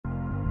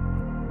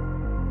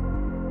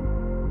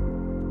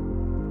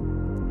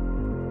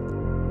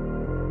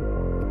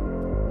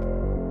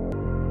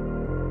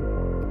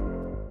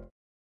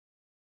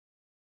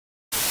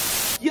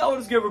Yo, what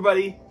is good,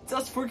 everybody? It's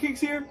us, 4Kicks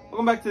here.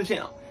 Welcome back to the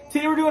channel.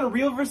 Today we're doing a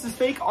real versus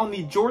fake on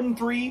the Jordan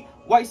 3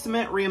 White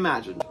Cement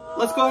Reimagined.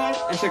 Let's go ahead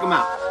and check them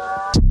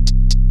out.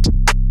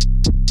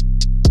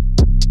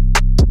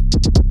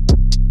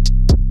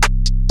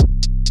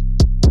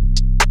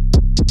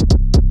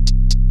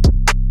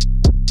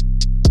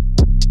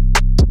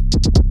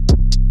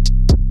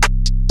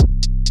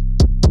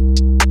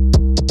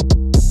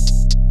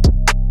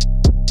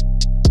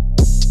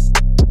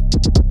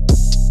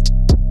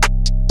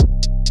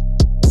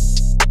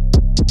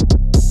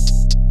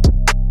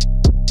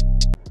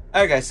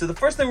 Alright guys, so the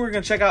first thing we're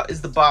going to check out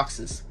is the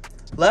boxes.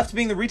 Left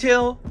being the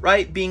retail,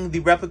 right being the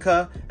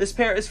replica. This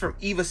pair is from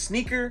Eva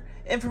Sneaker.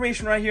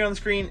 Information right here on the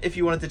screen if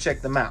you wanted to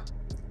check them out.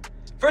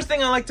 First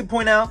thing I like to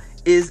point out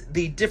is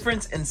the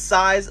difference in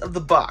size of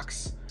the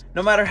box.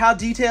 No matter how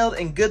detailed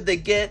and good they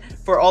get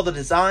for all the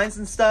designs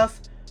and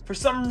stuff, for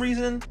some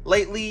reason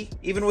lately,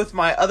 even with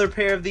my other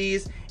pair of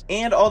these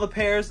and all the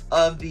pairs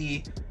of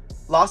the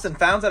Lost and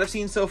Founds that I've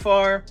seen so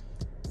far,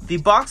 the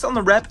box on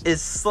the rep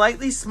is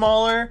slightly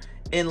smaller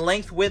in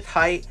length, width,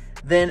 height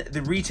than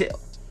the retail.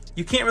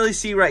 You can't really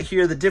see right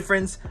here the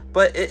difference,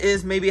 but it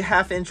is maybe a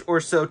 ½ inch or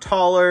so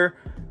taller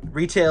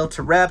retail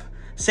to rep.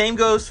 Same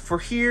goes for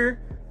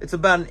here. It's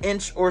about 1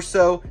 inch or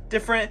so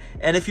different.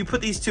 And if you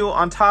put these two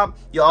on top,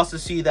 you'll also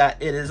see that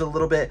it is a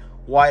little bit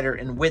wider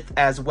in width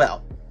as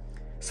well.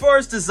 As far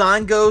as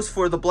design goes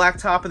for the black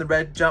top and the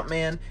red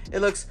Jumpman, it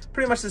looks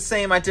pretty much the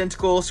same,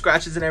 identical,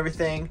 scratches and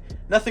everything.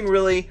 Nothing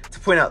really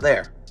to point out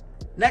there.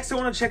 Next, I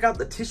want to check out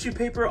the tissue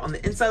paper on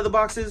the inside of the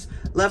boxes.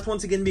 Left,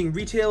 once again, being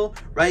retail,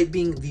 right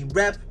being the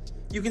rep.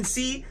 You can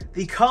see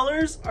the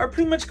colors are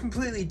pretty much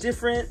completely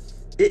different.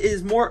 It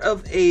is more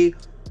of a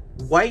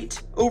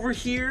white over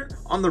here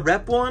on the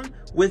rep one,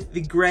 with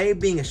the gray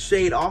being a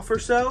shade off or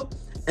so.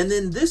 And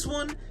then this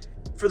one,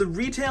 for the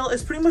retail,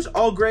 is pretty much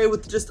all gray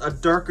with just a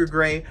darker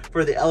gray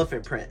for the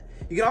elephant print.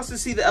 You can also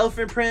see the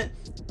elephant print,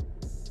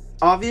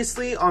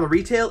 obviously, on the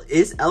retail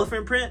is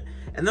elephant print.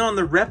 And then on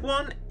the rep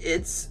one,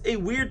 it's a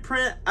weird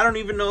print. I don't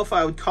even know if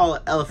I would call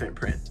it elephant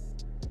print.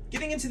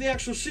 Getting into the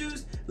actual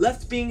shoes,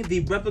 left being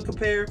the replica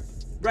pair,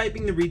 right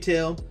being the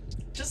retail.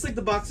 Just like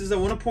the boxes, I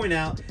want to point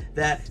out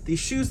that the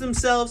shoes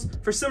themselves,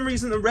 for some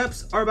reason, the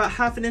reps are about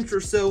 ½ inch or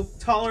so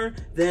taller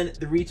than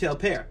the retail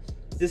pair.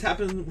 This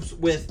happens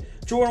with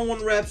Jordan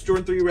 1 reps,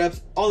 Jordan 3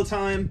 reps all the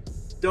time.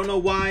 Don't know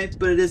why,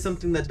 but it is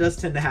something that does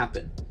tend to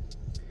happen.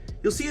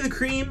 You'll see the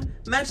cream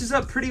matches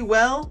up pretty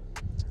well.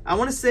 I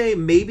want to say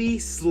maybe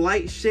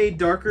slight shade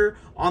darker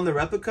on the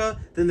replica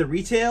than the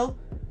retail,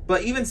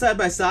 but even side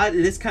by side,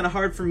 it is kind of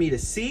hard for me to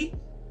see.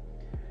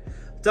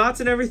 Dots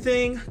and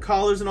everything,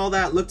 collars and all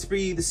that look to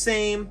be the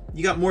same.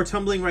 You got more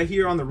tumbling right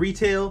here on the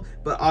retail,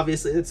 but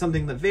obviously it's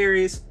something that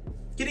varies.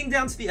 Getting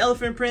down to the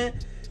elephant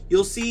print,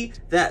 you'll see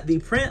that the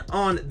print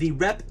on the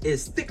rep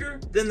is thicker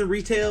than the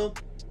retail.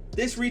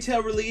 This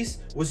retail release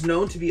was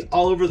known to be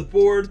all over the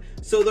board,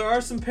 so there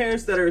are some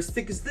pairs that are as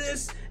thick as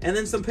this, and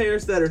then some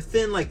pairs that are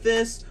thin like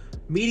this,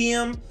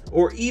 medium,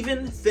 or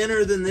even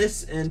thinner than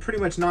this and pretty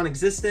much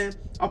non-existent.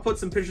 I'll put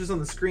some pictures on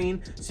the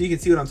screen so you can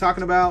see what I'm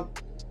talking about.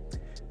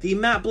 The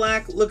matte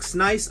black looks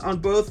nice on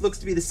both, looks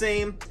to be the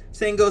same.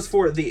 Same goes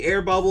for the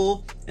air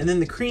bubble, and then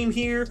the cream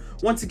here.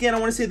 Once again, I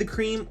want to say the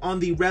cream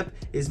on the rep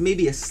is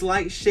maybe a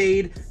slight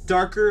shade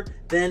darker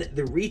than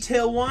the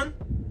retail one.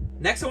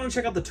 Next, I want to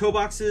check out the toe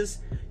boxes.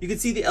 You can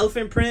see the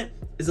elephant print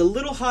is a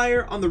little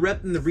higher on the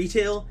rep than the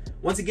retail.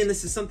 Once again,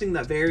 this is something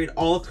that varied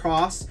all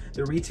across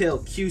the retail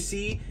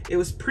QC. It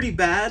was pretty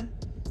bad,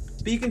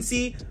 but you can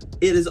see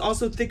it is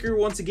also thicker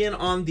once again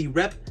on the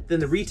rep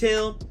than the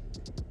retail.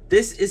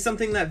 This is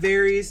something that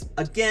varies,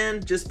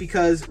 again, just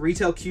because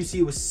retail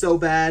QC was so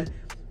bad.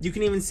 You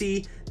can even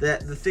see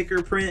that the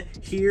thicker print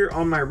here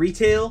on my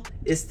retail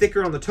is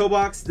thicker on the toe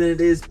box than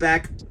it is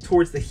back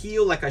towards the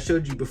heel like I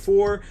showed you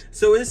before.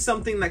 So it is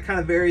something that kind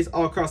of varies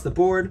all across the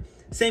board.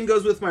 Same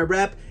goes with my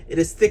rep. It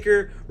is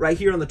thicker right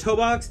here on the toe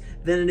box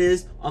than it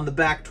is on the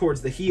back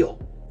towards the heel.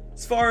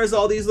 As far as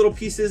all these little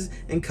pieces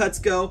and cuts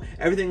go,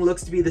 everything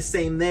looks to be the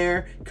same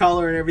there.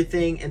 Color and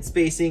everything and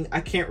spacing,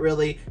 I can't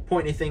really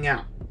point anything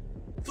out.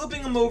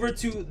 Flipping them over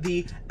to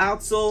the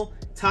outsole,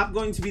 top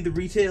going to be the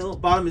retail,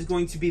 bottom is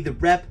going to be the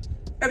rep.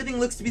 Everything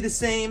looks to be the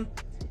same.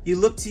 You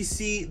look to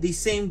see the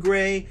same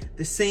gray,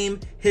 the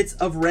same hits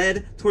of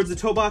red towards the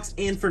toe box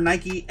and for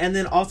Nike, and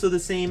then also the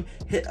same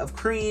hit of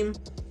cream.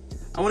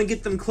 I want to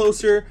get them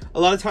closer. A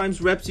lot of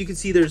times reps, you can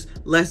see there's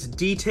less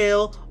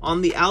detail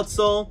on the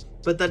outsole,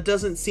 but that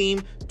doesn't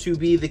seem to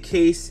be the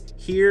case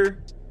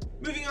here.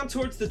 Moving on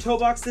towards the toe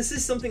box, this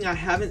is something I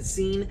haven't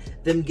seen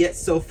them get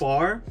so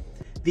far.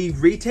 The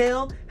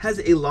retail has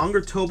a longer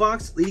toe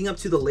box leading up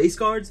to the lace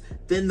guards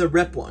than the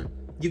rep one.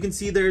 You can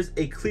see there's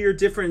a clear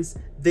difference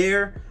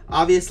there.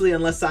 Obviously,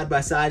 unless side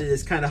by side, it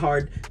is kind of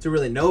hard to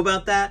really know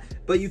about that,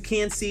 but you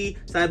can see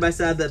side by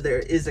side that there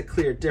is a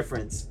clear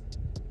difference.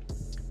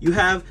 You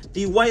have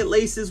the white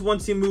laces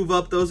once you move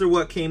up. Those are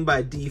what came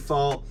by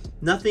default.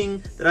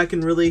 Nothing that I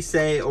can really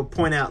say or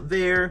point out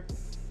there.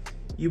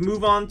 You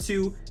move on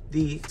to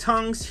the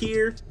tongues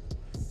here.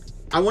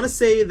 I want to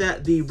say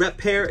that the rep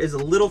pair is a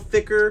little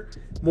thicker,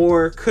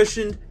 more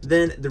cushioned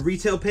than the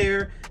retail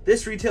pair.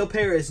 This retail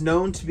pair is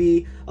known to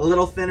be a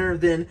little thinner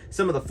than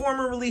some of the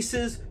former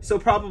releases, so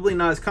probably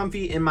not as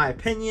comfy in my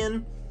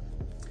opinion.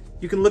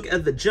 You can look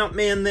at the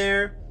Jumpman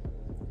there.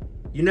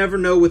 You never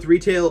know with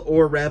retail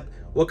or rep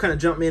what kind of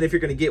Jumpman, if you're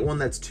going to get one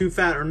that's too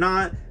fat or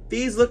not.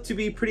 These look to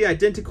be pretty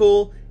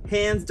identical.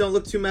 Hands don't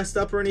look too messed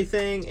up or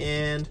anything,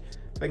 and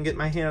if I can get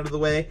my hand out of the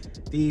way,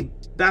 the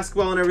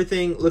basketball and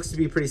everything looks to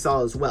be pretty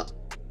solid as well.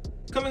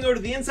 Coming over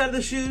to the inside of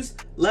the shoes,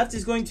 left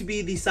is going to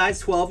be the size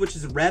 12, which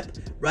is rep.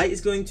 Right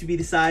is going to be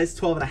the size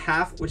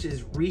 12.5, which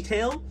is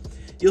retail.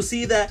 You'll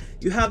see that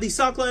you have the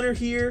sock liner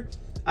here.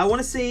 I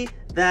want to say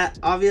that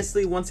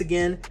obviously, once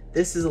again,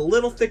 this is a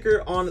little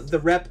thicker on the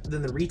rep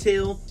than the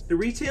retail. The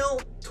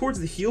retail towards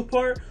the heel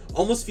part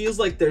almost feels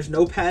like there's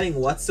no padding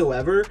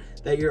whatsoever,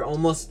 that you're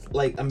almost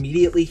like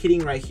immediately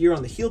hitting right here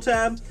on the heel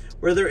tab,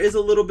 where there is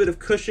a little bit of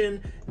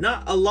cushion.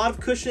 Not a lot of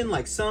cushion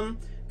like some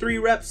 3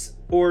 reps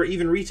or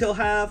even retail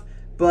have,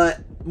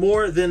 but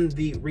more than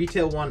the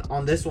retail one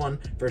on this one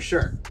for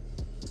sure.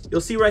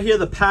 You'll see right here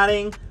the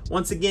padding.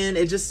 Once again,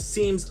 it just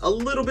seems a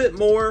little bit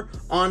more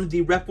on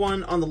the rep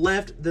one on the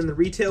left than the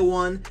retail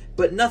one,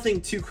 but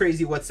nothing too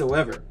crazy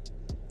whatsoever.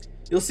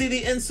 You'll see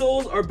the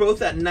insoles are both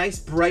that nice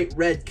bright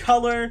red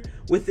color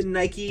with the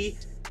Nike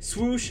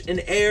swoosh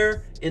and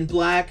air in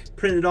black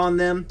printed on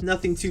them.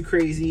 Nothing too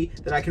crazy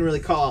that I can really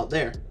call out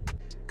there.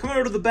 Coming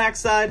over to the back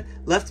side,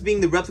 left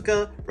being the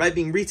replica, right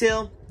being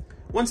retail.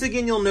 Once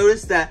again, you'll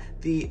notice that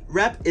the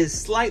rep is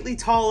slightly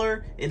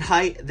taller in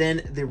height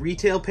than the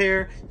retail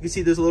pair. You can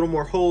see there's a little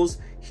more holes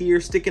here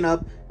sticking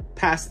up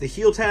past the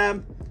heel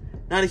tab.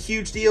 Not a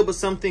huge deal, but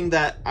something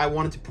that I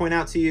wanted to point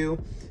out to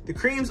you. The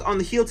creams on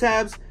the heel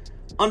tabs,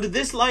 under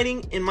this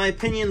lighting, in my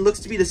opinion, looks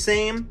to be the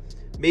same.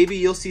 Maybe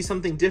you'll see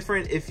something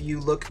different if you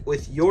look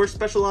with your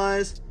special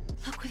eyes.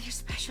 Look with your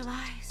special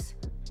eyes.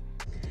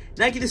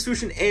 Nike the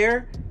Swoosh and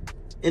Air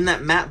in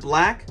that matte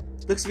black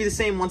looks to be the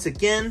same once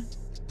again.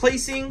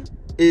 Placing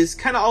is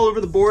kind of all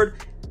over the board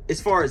as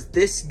far as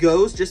this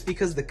goes, just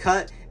because the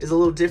cut is a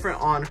little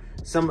different on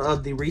some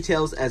of the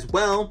retails as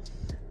well,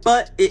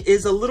 but it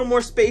is a little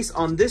more space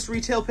on this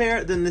retail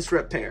pair than this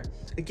rep pair.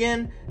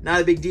 Again,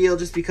 not a big deal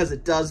just because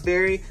it does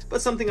vary,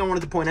 but something I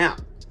wanted to point out.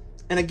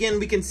 And again,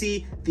 we can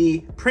see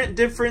the print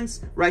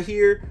difference right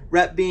here,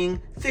 rep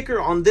being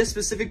thicker on this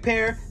specific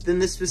pair than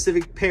this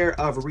specific pair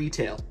of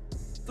retail.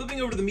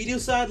 Flipping over to the medial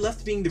side,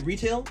 left being the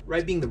retail,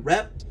 right being the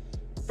rep.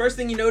 First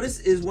thing you notice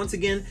is, once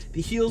again,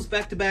 the heels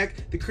back to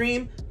back. The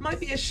cream might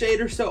be a shade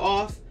or so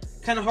off,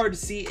 kind of hard to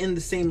see in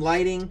the same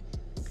lighting.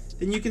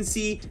 Then you can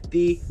see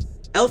the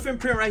elephant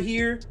print right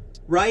here,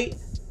 right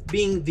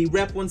being the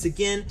rep once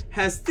again,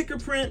 has thicker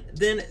print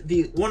than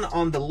the one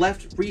on the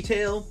left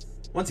retail.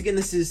 Once again,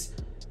 this is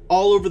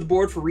all over the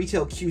board for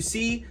retail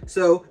QC,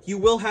 so you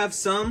will have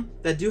some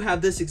that do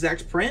have this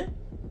exact print.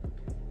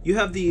 You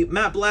have the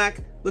matte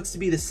black, looks to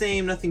be the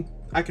same, nothing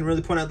I can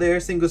really point out there.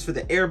 Same goes for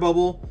the air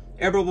bubble.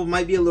 Air bubble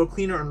might be a little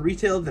cleaner on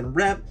retail than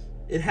rep.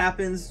 It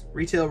happens,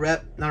 retail,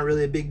 rep, not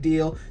really a big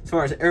deal as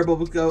far as air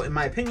bubbles go in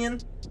my opinion.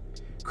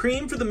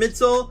 Cream for the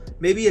midsole,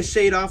 maybe a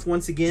shade off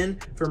once again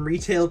from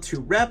retail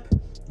to rep.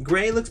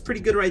 Gray looks pretty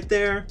good right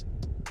there.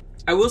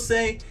 I will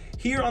say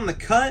here on the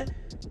cut,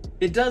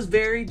 it does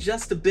vary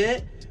just a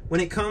bit when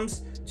it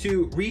comes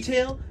to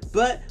retail,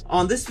 but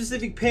on this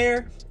specific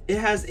pair, it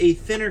has a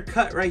thinner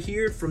cut right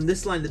here from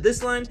this line to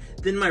this line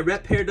than my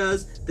rep pair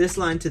does, this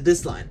line to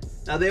this line.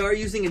 Now they are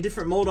using a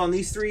different mold on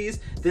these threes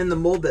than the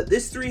mold that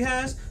this three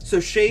has, so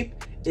shape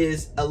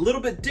is a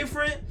little bit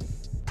different.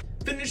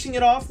 Finishing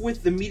it off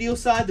with the medial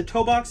side, the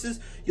toe boxes,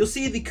 you'll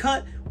see the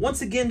cut,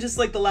 once again, just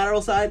like the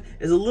lateral side,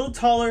 is a little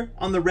taller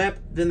on the rep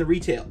than the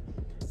retail.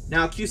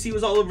 Now QC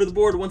was all over the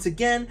board once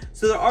again,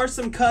 so there are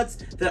some cuts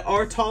that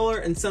are taller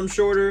and some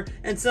shorter,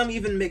 and some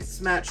even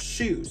mixed match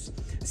shoes.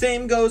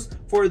 Same goes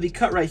for the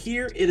cut right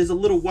here. It is a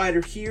little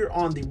wider here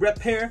on the rep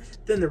pair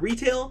than the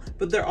retail,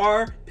 but there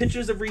are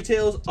pictures of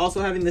retails also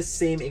having the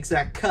same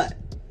exact cut.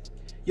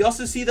 You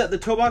also see that the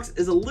toe box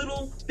is a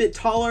little bit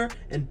taller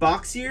and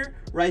boxier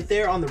right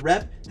there on the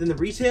rep than the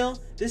retail.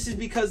 This is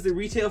because the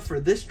retail for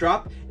this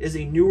drop is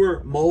a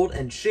newer mold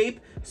and shape,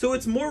 so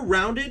it's more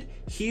rounded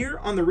here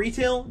on the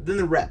retail than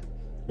the rep.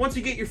 Once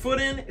you get your foot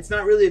in, it's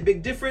not really a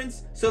big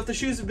difference, so if the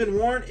shoes have been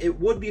worn, it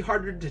would be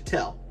harder to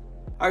tell.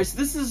 Alright, so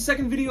this is the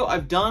second video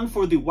I've done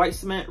for the White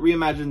Cement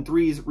Reimagined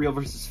 3's Real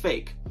versus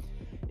Fake.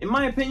 In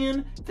my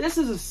opinion, this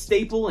is a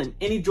staple in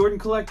any Jordan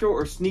collector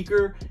or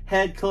sneaker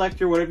head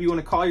collector, whatever you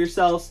want to call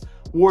yourselves,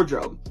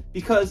 wardrobe,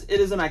 because it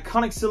is an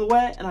iconic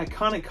silhouette, an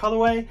iconic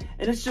colorway,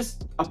 and it's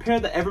just a pair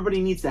that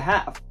everybody needs to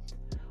have.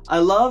 I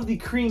love the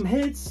cream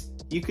hits.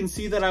 You can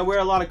see that I wear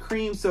a lot of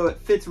cream, so it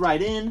fits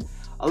right in.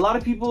 A lot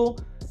of people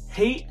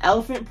hate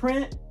elephant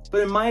print,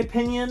 but in my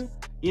opinion,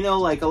 you know,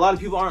 like a lot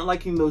of people aren't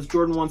liking those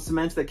Jordan 1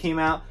 cements that came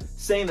out,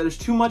 saying that there's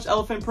too much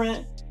elephant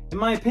print. In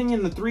my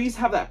opinion, the 3s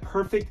have that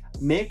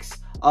perfect mix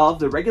of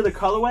the regular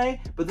colorway,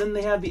 but then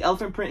they have the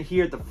elephant print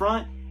here at the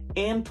front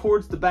and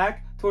towards the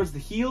back, towards the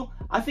heel.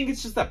 I think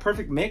it's just that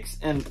perfect mix,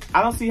 and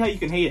I don't see how you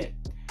can hate it.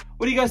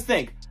 What do you guys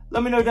think?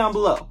 Let me know down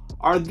below.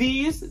 Are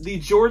these the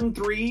Jordan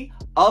 3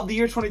 of the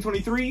year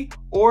 2023,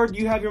 or do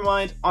you have your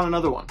mind on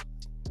another one?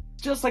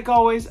 Just like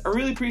always, I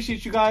really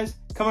appreciate you guys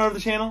coming over to the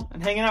channel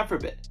and hanging out for a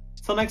bit.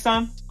 Till next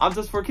time, I'm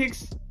Just for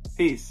Kicks.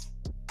 Peace.